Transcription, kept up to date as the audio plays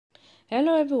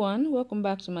Hello everyone, welcome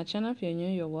back to my channel. If you're new,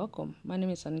 you're welcome. My name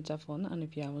is Anita Fon, and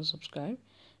if you haven't subscribed,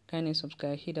 kindly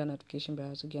subscribe, hit the notification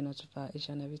bell to get notified each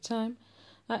and every time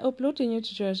I upload a new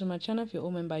tutorials on my channel. If you're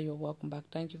a member, you're welcome back.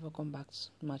 Thank you for coming back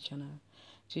to my channel.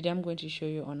 Today I'm going to show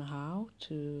you on how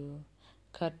to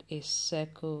cut a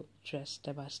circle dress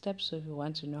step by step. So if you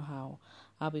want to know how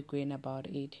I'll be going about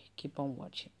it, keep on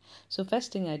watching. So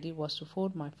first thing I did was to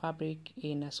fold my fabric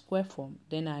in a square form,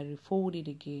 then I refold it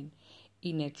again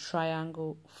in a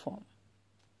triangle form.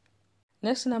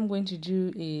 Next thing I'm going to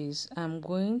do is I'm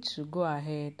going to go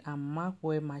ahead and mark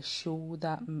where my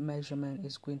shoulder measurement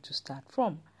is going to start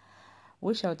from,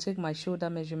 which I'll take my shoulder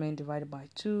measurement divided by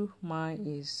 2. Mine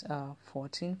is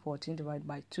 14 divided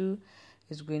by 2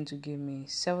 is going to give me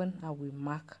 7. I will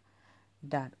mark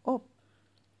that up.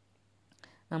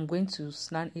 I'm going to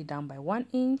slant it down by 1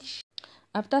 inch.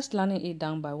 After slanting it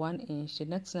down by 1 inch, the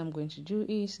next thing I'm going to do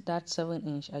is that 7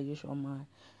 inch I use on my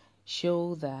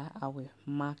shoulder, I will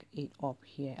mark it up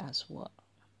here as well.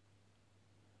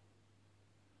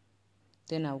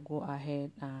 Then I'll go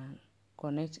ahead and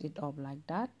connect it up like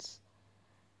that.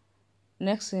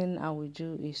 Next thing I will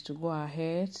do is to go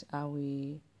ahead, I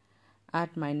will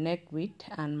add my neck width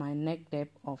and my neck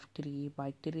depth of 3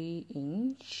 by 3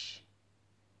 inch.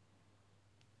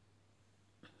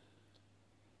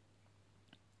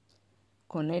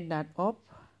 Connect that up.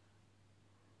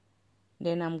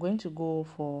 Then I'm going to go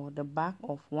for the back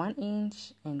of 1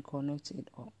 inch and connect it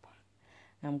up.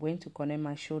 I'm going to connect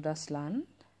my shoulder slant.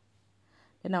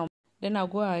 Then I'll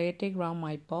go ahead, take round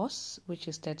my bust, which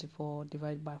is 34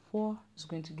 divided by 4. It's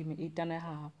going to give me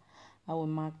 8.5. I will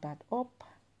mark that up.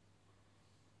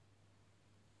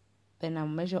 Then I'll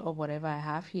measure up whatever I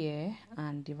have here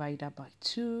and divide that by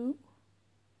 2.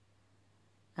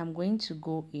 I'm going to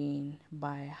go in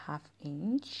by 1/2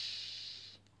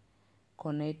 inch.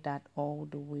 Connect that all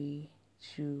the way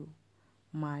to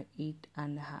my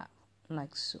 8.5,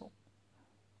 like so.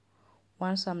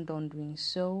 Once I'm done doing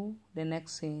so, the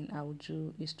next thing I will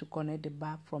do is to connect the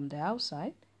back from the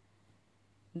outside.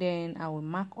 Then I will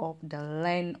mark up the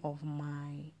length of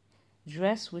my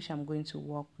dress, which I'm going to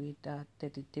work with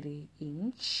 33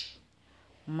 inch.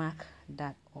 Mark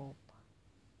that up.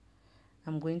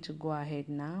 I'm going to go ahead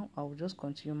now. I will just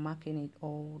continue marking it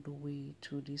all the way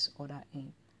to this other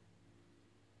end.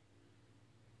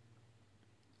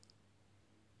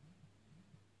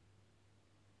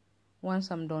 Once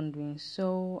I'm done doing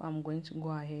so, I'm going to go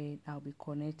ahead. I'll be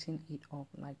connecting it up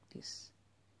like this.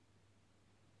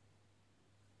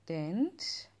 Then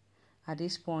at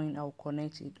this point, I'll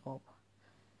connect it up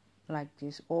like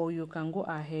this. Or you can go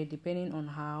ahead, depending on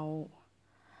how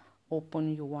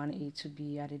open you want it to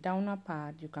be. At the downer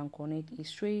part, you can connect it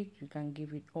straight. You can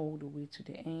give it all the way to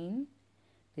the end.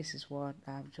 This is what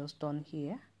I've just done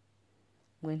here.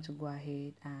 I'm going to go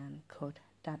ahead and cut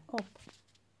that up.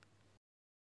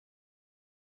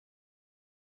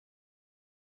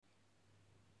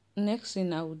 Next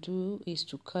thing I will do is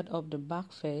to cut up the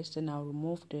back first, then I'll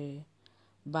remove the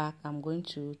back. I'm going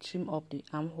to trim up the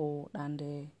armhole and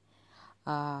the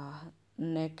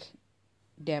neck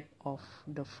depth of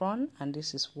the front, and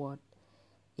this is what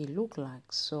it look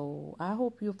like. So I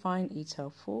hope you find it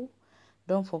helpful.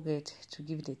 Don't forget to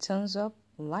give it a thumbs up,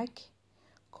 like,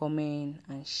 comment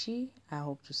and share. I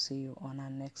hope to see you on our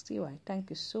next DIY.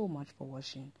 Thank you so much for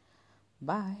watching.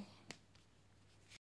 Bye.